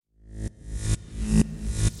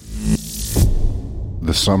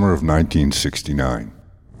The summer of 1969.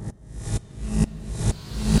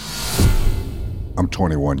 I'm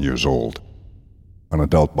 21 years old, an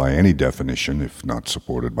adult by any definition, if not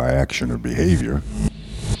supported by action or behavior.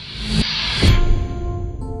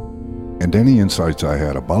 And any insights I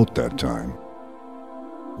had about that time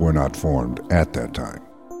were not formed at that time.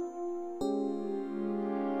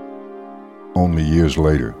 Only years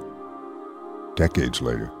later, decades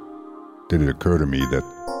later, did it occur to me that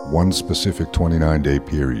one specific 29-day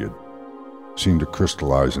period seemed to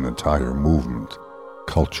crystallize an entire movement,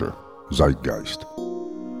 culture, zeitgeist,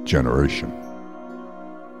 generation.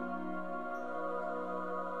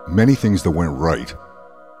 Many things that went right,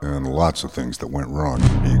 and lots of things that went wrong,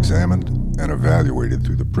 can be examined and evaluated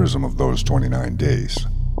through the prism of those 29 days.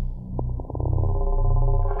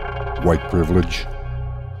 White privilege,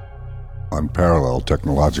 unparalleled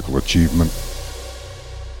technological achievement,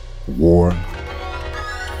 war,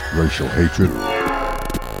 racial hatred,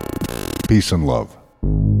 peace and love.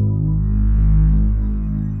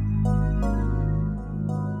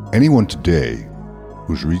 Anyone today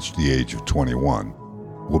who's reached the age of 21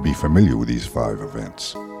 will be familiar with these 5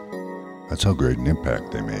 events. That's how great an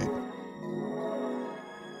impact they made.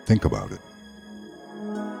 Think about it.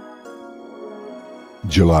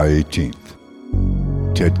 July 18th.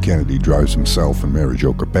 Ted Kennedy drives himself and Mary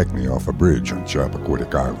Jo Kopechne off a bridge on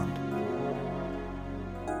Chappaquiddick Island.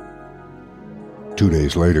 2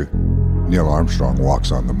 days later, Neil Armstrong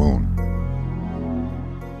walks on the moon.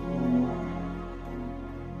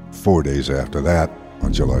 4 days after that,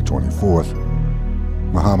 on July 24th,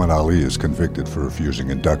 Muhammad Ali is convicted for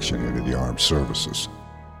refusing induction into the armed services.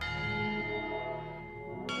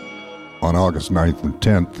 On August 9th and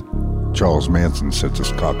 10th, Charles Manson sets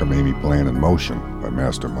his cockamamie plan in motion by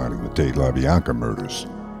masterminding the Tate LaBianca murders.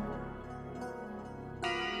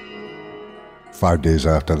 5 days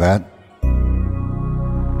after that,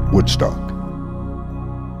 Woodstock.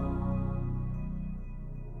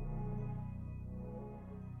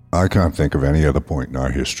 I can't think of any other point in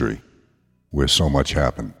our history where so much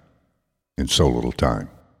happened in so little time.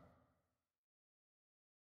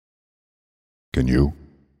 Can you?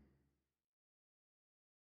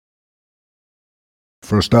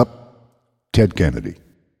 First up, Ted Kennedy.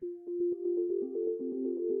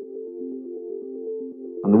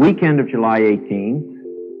 On the weekend of July 18th,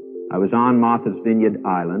 I was on Martha's Vineyard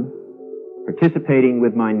Island, participating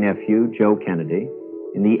with my nephew, Joe Kennedy,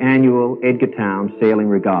 in the annual Edgartown Sailing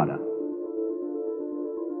Regatta.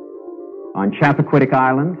 On Chappaquiddick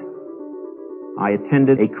Island, I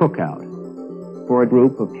attended a cookout for a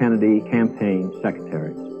group of Kennedy campaign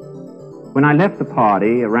secretaries. When I left the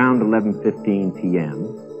party around 11:15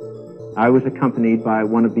 p.m., I was accompanied by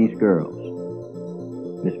one of these girls,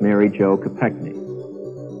 Miss Mary Jo Kopechne.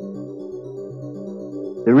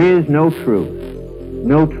 There is no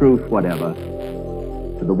truth whatever,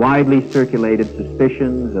 to the widely circulated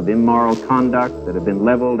suspicions of immoral conduct that have been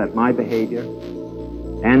leveled at my behavior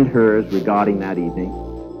and hers regarding that evening.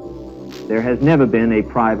 There has never been a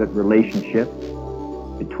private relationship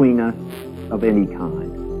between us of any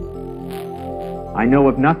kind. I know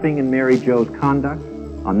of nothing in Mary Jo's conduct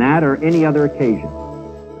on that or any other occasion,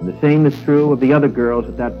 and the same is true of the other girls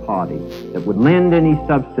at that party, that would lend any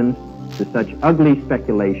substance to such ugly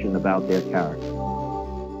speculation about their character.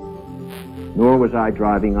 Nor was I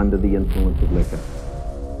driving under the influence of liquor.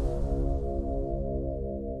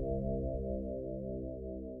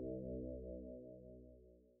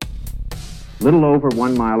 Little over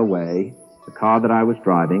 1 mile away, the car that I was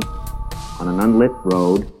driving on an unlit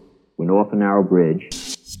road went off a narrow bridge,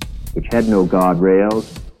 which had no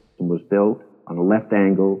guardrails and was built on a left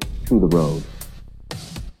angle to the road.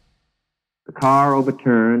 The car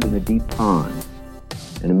overturned in a deep pond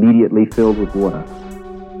and immediately filled with water.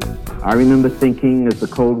 I remember thinking as the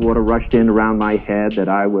cold water rushed in around my head that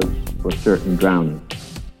I was for certain drowning.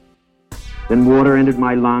 Then water entered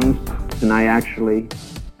my lungs and I actually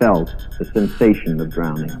felt the sensation of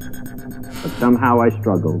drowning. But somehow I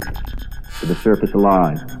struggled to the surface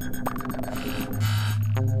alive.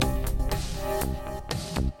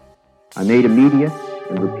 I made immediate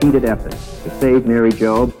and repeated efforts to save Mary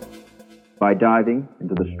Jo by diving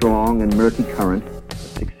into the strong and murky current that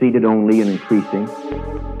succeeded only in increasing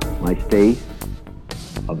my state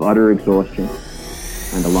of utter exhaustion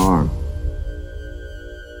and alarm.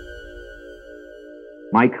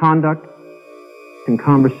 My conduct and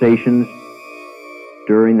conversations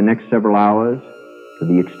during the next several hours, to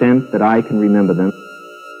the extent that I can remember them,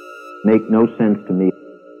 make no sense to me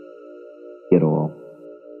at all.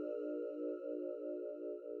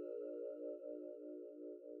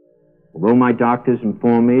 Although my doctors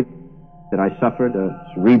informed me that I suffered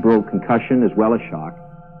a cerebral concussion as well as shock,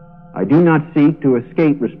 I do not seek to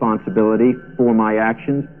escape responsibility for my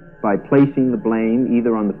actions by placing the blame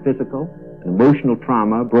either on the physical and emotional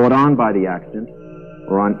trauma brought on by the accident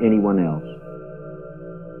or on anyone else.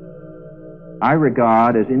 I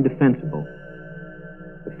regard as indefensible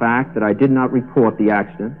the fact that I did not report the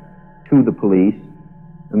accident to the police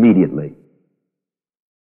immediately.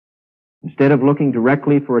 Instead of looking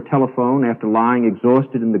directly for a telephone after lying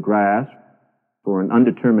exhausted in the grass for an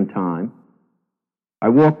undetermined time, I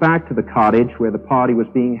walked back to the cottage where the party was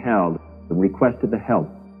being held and requested the help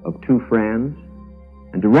of two friends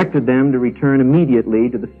and directed them to return immediately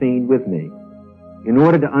to the scene with me in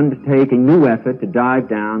order to undertake a new effort to dive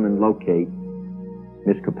down and locate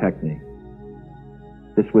Miss Chappaquiddick.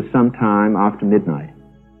 This was sometime after midnight.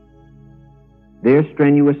 Their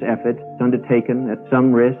strenuous efforts, undertaken at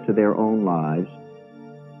some risk to their own lives,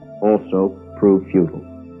 also proved futile.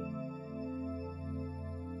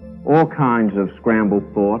 All kinds of scrambled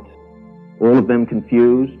thoughts, all of them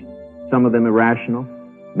confused, some of them irrational,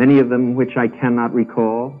 many of them which I cannot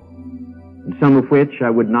recall, and some of which I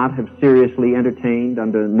would not have seriously entertained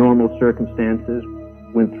under normal circumstances,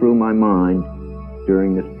 went through my mind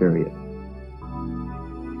during this period.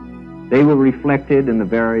 They were reflected in the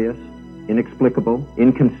various inexplicable,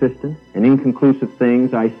 inconsistent, and inconclusive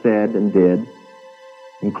things I said and did,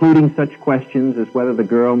 including such questions as whether the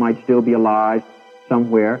girl might still be alive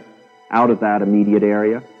somewhere out of that immediate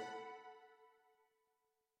area,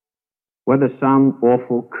 whether some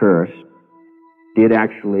awful curse did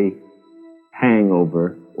actually hang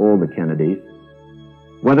over all the Kennedys,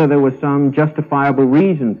 whether there was some justifiable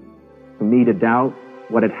reason for me to doubt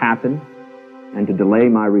what had happened and to delay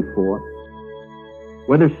my report,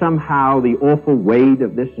 whether somehow the awful weight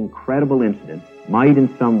of this incredible incident might in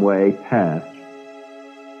some way pass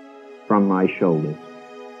from my shoulders.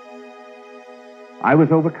 I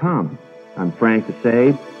was overcome, I'm frank to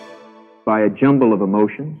say, by a jumble of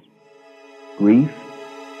emotions: grief,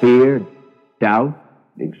 fear, doubt,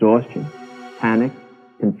 exhaustion, panic,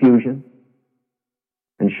 confusion,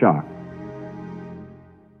 and shock.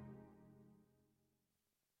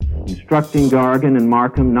 Instructing Gargan and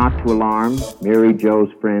Markham not to alarm Mary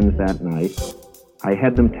Jo's friends that night, I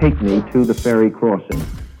had them take me to the ferry crossing.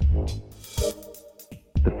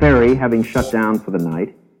 The ferry having shut down for the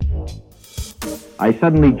night, I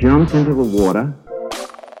suddenly jumped into the water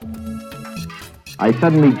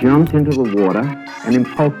and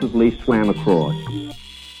impulsively swam across,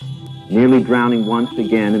 nearly drowning once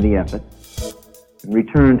again in the effort, and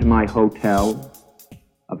returned to my hotel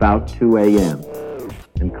about 2 a.m.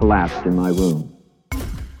 and collapsed in my room.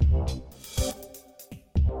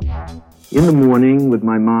 In the morning, with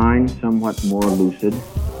my mind somewhat more lucid,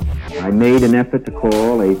 I made an effort to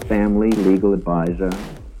call a family legal advisor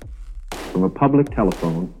from a public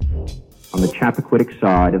telephone on the Chappaquiddick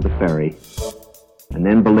side of the ferry, and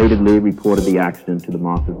then belatedly reported the accident to the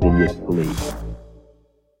Martha Vineyard police.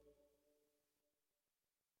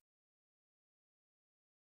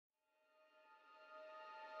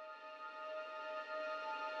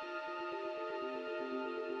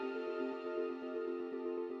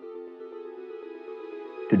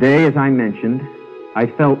 Today, as I mentioned, I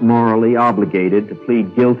felt morally obligated to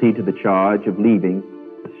plead guilty to the charge of leaving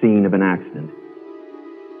the scene of an accident.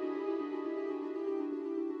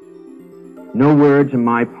 No words on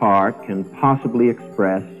my part can possibly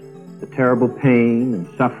express the terrible pain and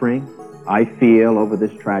suffering I feel over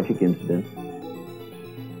this tragic incident.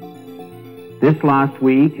 This last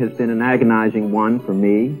week has been an agonizing one for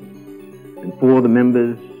me and for the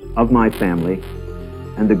members of my family,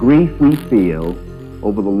 and the grief we feel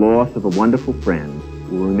over the loss of a wonderful friend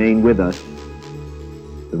will remain with us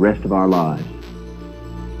the rest of our lives.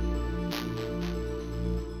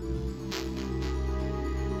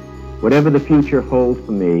 Whatever the future holds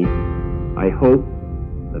for me, I hope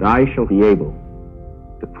that I shall be able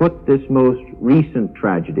to put this most recent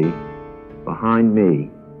tragedy behind me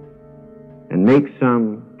and make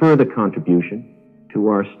some further contribution to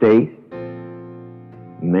our state,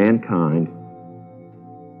 mankind,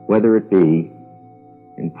 whether it be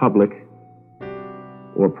in public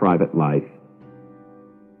or private life.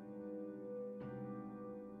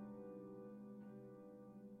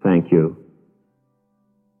 Thank you.